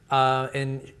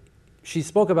 And she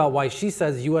spoke about why she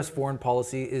says U.S. foreign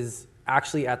policy is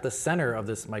actually at the center of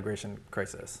this migration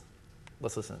crisis.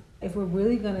 Let's listen. If we're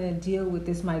really going to deal with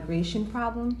this migration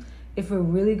problem, if we're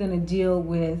really going to deal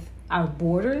with our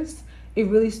borders, it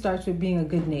really starts with being a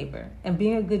good neighbor. And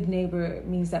being a good neighbor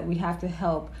means that we have to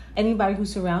help anybody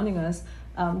who's surrounding us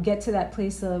get to that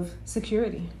place of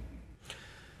security.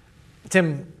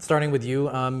 Tim, starting with you,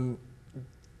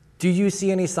 do you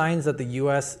see any signs that the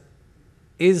U.S.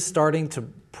 is starting to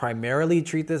primarily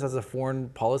treat this as a foreign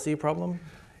policy problem?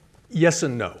 Yes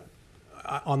and no.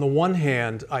 On the one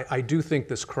hand, I do think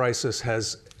this crisis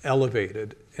has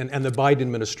elevated, and the Biden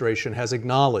administration has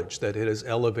acknowledged that it has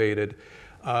elevated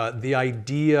the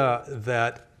idea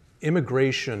that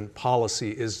immigration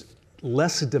policy is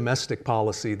less domestic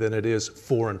policy than it is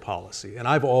foreign policy. And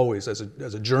I've always, as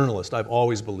a journalist, I've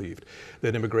always believed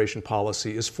that immigration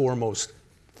policy is foremost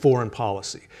foreign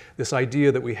policy. This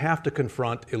idea that we have to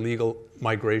confront illegal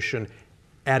migration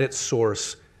at its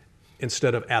source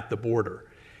instead of at the border.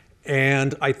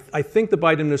 And I think the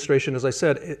Biden administration, as I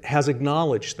said, has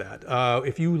acknowledged that.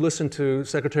 If you listen to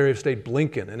Secretary of State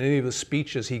Blinken and any of the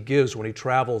speeches he gives when he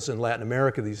travels in Latin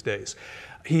America these days,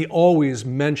 he always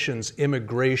mentions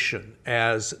immigration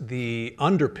as the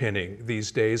underpinning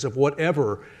these days of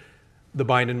whatever the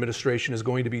Biden administration is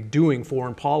going to be doing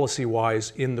foreign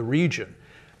policy-wise in the region.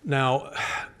 Now,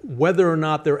 whether or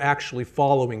not they're actually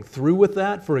following through with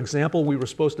that, for example, we were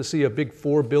supposed to see a big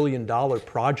 $4 billion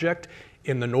project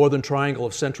in the Northern Triangle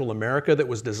of Central America that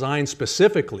was designed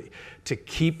specifically to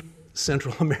keep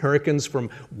Central Americans from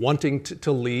wanting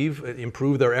to leave,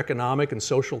 improve their economic and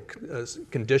social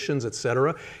conditions, et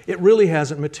cetera. It really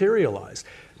hasn't materialized.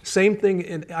 Same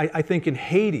thing, I think, in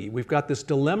Haiti. We've got this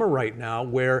dilemma right now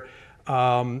where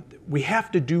we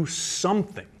have to do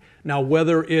something. Now,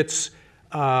 whether it's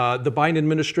the Biden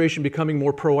administration becoming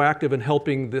more proactive in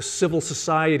helping this civil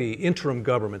society interim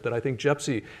government that I think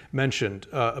Jepsi mentioned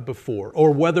before,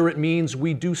 or whether it means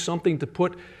we do something to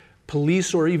put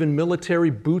police or even military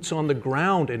boots on the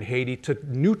ground in Haiti to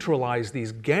neutralize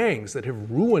these gangs that have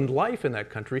ruined life in that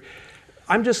country.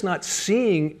 I'm just not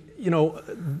seeing,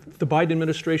 the Biden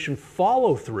administration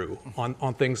follow through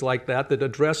on things like that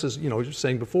addresses, as you were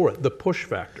saying before, the push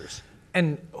factors.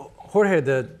 And Jorge,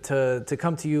 to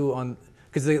come to you on,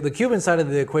 because the Cuban side of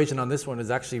the equation on this one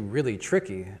is actually really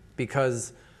tricky,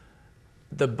 because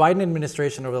the Biden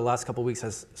administration over the last couple of weeks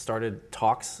has started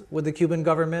talks with the Cuban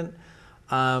government.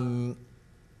 And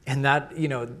that,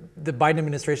 the Biden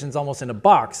administration is almost in a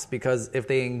box, because if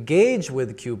they engage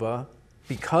with Cuba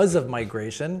because of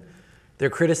migration, they're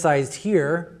criticized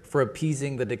here for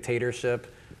appeasing the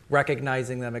dictatorship,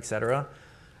 recognizing them, et cetera.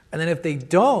 And then if they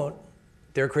don't,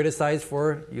 they're criticized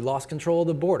for, you lost control of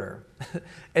the border.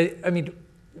 I mean,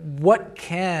 what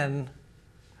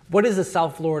does the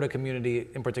South Florida community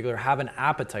in particular have an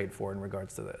appetite for in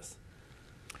regards to this?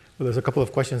 Well, there's a couple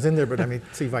of questions in there, but let me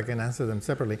see if I can answer them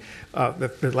separately.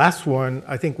 The last one,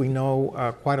 I think we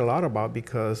know quite a lot about,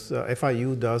 because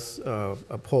FIU does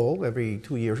a poll every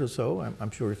 2 years or so.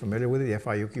 I'm sure you're familiar with it, the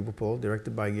FIU Cuba poll,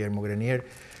 directed by Guillermo Grenier,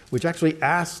 which actually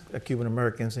asked Cuban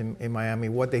Americans in Miami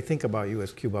what they think about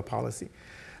U.S. Cuba policy.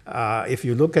 If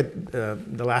you look at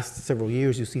the last several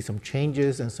years, you see some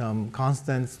changes and some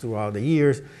constants throughout the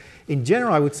years. In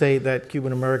general, I would say that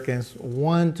Cuban Americans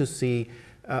want to see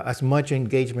as much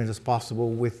engagement as possible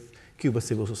with Cuba's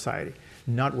civil society,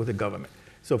 not with the government.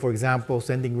 So, for example,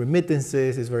 sending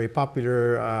remittances is very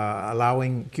popular,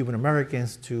 allowing Cuban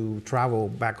Americans to travel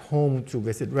back home to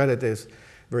visit relatives,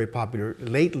 very popular.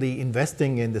 Lately,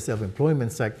 investing in the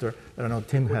self-employment sector, I don't know,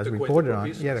 Tim has reported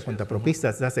on. Yeah, the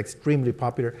cuentapropistas, that's extremely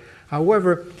popular.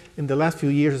 However, in the last few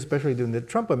years, especially during the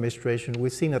Trump administration,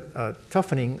 we've seen a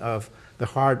toughening of the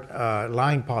hard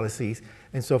line policies.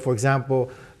 And so, for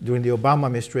example, during the Obama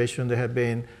administration, there had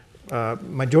been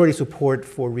majority support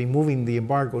for removing the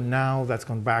embargo. Now that's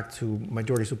gone back to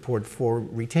majority support for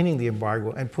retaining the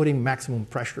embargo and putting maximum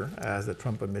pressure, as the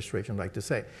Trump administration like to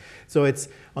say. So it's,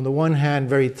 on the one hand,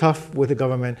 very tough with the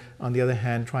government, on the other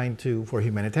hand, trying to, for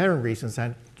humanitarian reasons,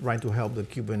 and trying to help the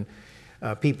Cuban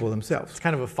people themselves. It's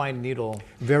kind of a fine needle.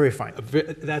 Very fine.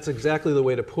 That's exactly the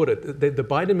way to put it. The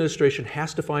Biden administration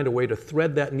has to find a way to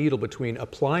thread that needle between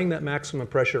applying that maximum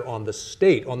pressure on the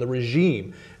state, on the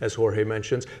regime, as Jorge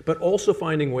mentions, but also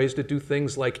finding ways to do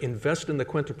things like invest in the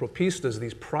cuentapropistas,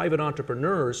 these private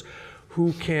entrepreneurs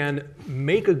who can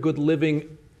make a good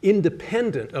living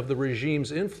independent of the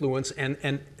regime's influence,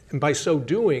 and by so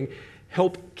doing,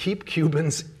 help keep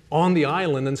Cubans on the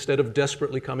island instead of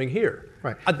desperately coming here.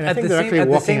 Right. And I think they're actually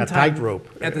walking a tightrope.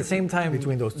 At the same time,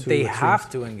 between those two they have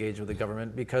to engage with the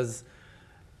government, because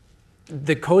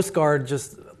the Coast Guard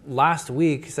just last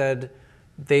week said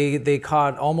they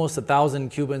caught almost 1,000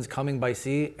 Cubans coming by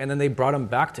sea, and then they brought them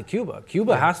back to Cuba.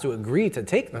 Cuba has to agree to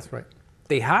take them. That's right.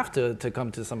 They have to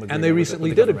come to some agreement. And they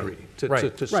recently did agree to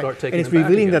start taking them back. And it's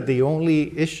revealing that the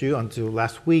only issue until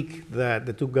last week that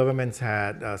the two governments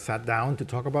had sat down to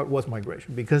talk about was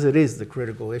migration, because it is the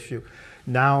critical issue.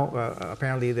 Now,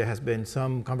 apparently there has been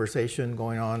some conversation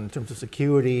going on in terms of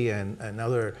security and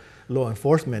other law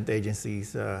enforcement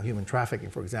agencies, human trafficking,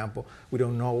 for example. We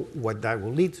don't know what that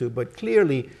will lead to, but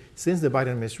clearly, since the Biden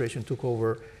administration took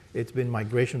over, it's been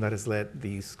migration that has led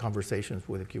these conversations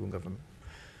with the Cuban government.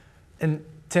 And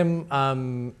Tim,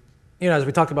 as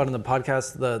we talked about in the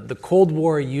podcast, the Cold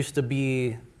War used to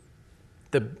be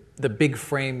the big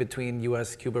frame between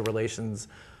U.S.-Cuba relations.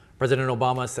 President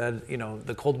Obama said,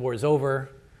 the Cold War is over.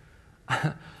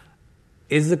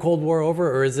 Is the Cold War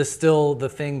over, or is this still the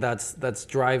thing that's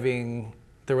driving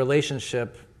the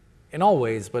relationship in all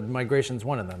ways, but migration's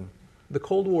one of them? The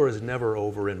Cold War is never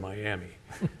over in Miami.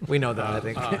 We know that, I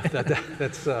think.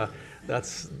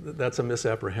 That's a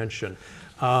misapprehension.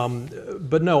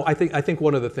 But no, I think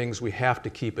one of the things we have to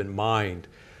keep in mind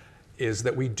is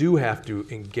that we do have to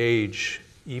engage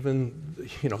even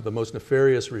the most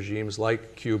nefarious regimes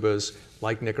like Cuba's,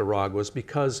 like Nicaragua's,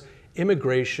 because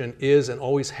immigration is and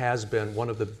always has been one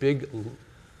of the big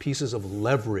pieces of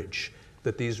leverage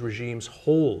that these regimes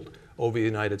hold over the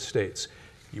United States.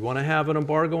 You want to have an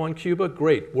embargo on Cuba?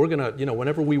 Great. We're going to,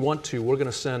 whenever we want to, we're going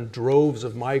to send droves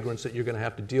of migrants that you're going to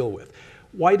have to deal with.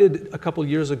 Why did a couple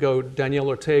years ago Daniel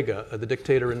Ortega, the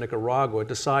dictator in Nicaragua,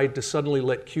 decide to suddenly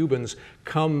let Cubans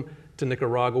come to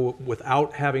Nicaragua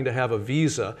without having to have a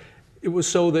visa? It was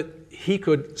so that he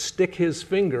could stick his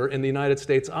finger in the United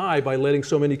States' eye by letting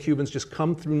so many Cubans just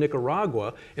come through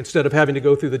Nicaragua instead of having to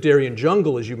go through the Darien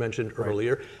jungle, as you mentioned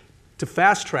earlier, to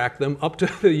fast track them up to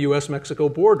the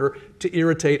U.S.-Mexico border to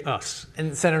irritate us.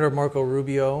 And Senator Marco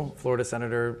Rubio, Florida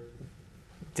senator,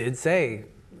 did say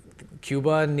Cuba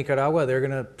and Nicaragua, they're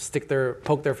going to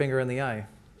poke their finger in the eye.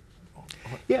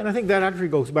 Yeah, and I think that actually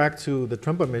goes back to the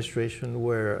Trump administration,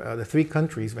 where the three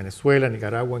countries, Venezuela,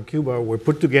 Nicaragua, and Cuba, were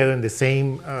put together in the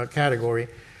same category.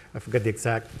 I forget the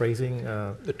exact phrasing.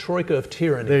 The troika of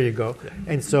tyranny. There you go. Yeah.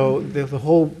 And so the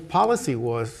whole policy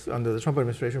was, under the Trump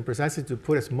administration, precisely to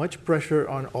put as much pressure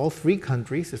on all three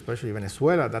countries, especially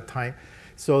Venezuela at that time,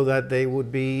 so that there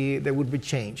would be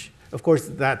change. Of course,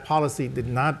 that policy did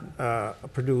not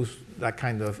produce that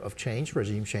kind of change,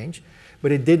 regime change,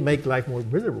 but it did make life more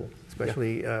miserable,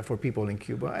 especially for people in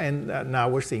Cuba. And now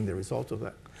we're seeing the results of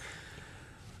that.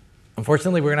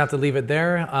 Unfortunately, we're going to have to leave it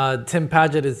there. Tim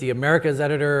Padgett is the Americas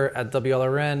editor at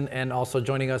WLRN, and also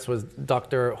joining us was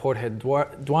Dr. Jorge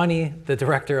Duani, the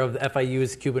director of the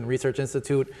FIU's Cuban Research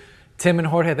Institute. Tim and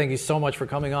Jorge, thank you so much for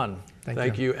coming on.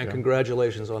 Thank you, and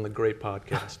congratulations on the great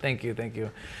podcast. Thank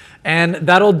you. And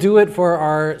that'll do it for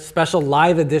our special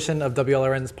live edition of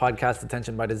WLRN's podcast,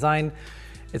 Detention by Design.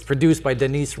 It's produced by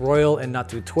Denise Royal and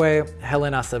Natu Tue.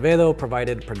 Helen Acevedo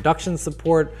provided production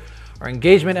support. Our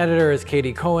engagement editor is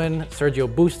Katie Cohen. Sergio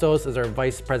Bustos is our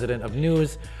vice president of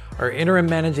news. Our interim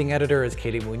managing editor is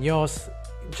Katie Munoz.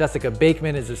 Jessica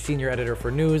Bakeman is the senior editor for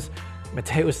news.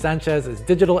 Mateo Sanchez is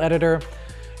digital editor.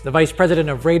 The vice president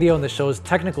of radio and the show's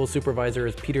technical supervisor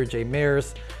is Peter J.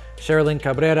 Mayers. Sherilyn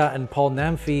Cabrera and Paul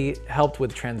Namfi helped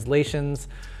with translations.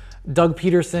 Doug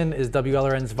Peterson is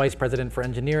WLRN's vice president for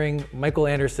engineering. Michael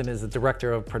Anderson is the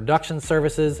director of production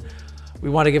services. We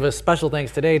want to give a special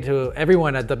thanks today to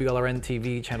everyone at WLRN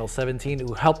TV Channel 17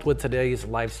 who helped with today's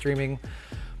live streaming.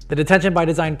 The Detention by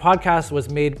Design podcast was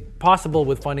made possible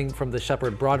with funding from the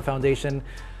Shepard Broad Foundation,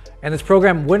 and this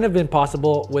program wouldn't have been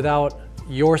possible without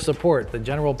your support, the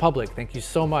general public. Thank you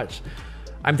so much.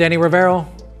 I'm Danny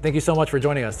Rivero. Thank you so much for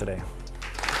joining us today.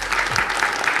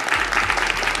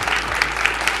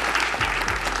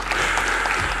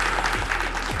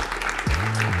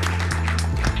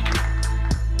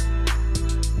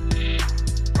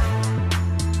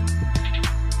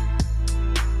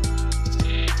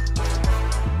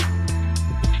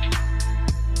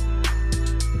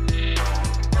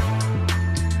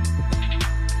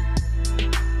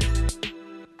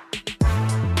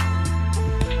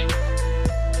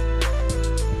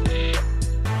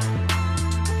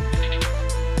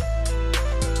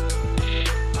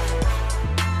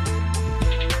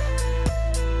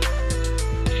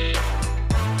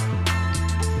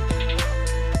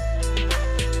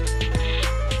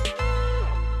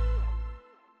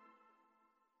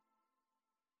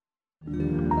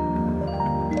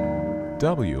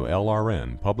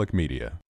 WLRN Public Media.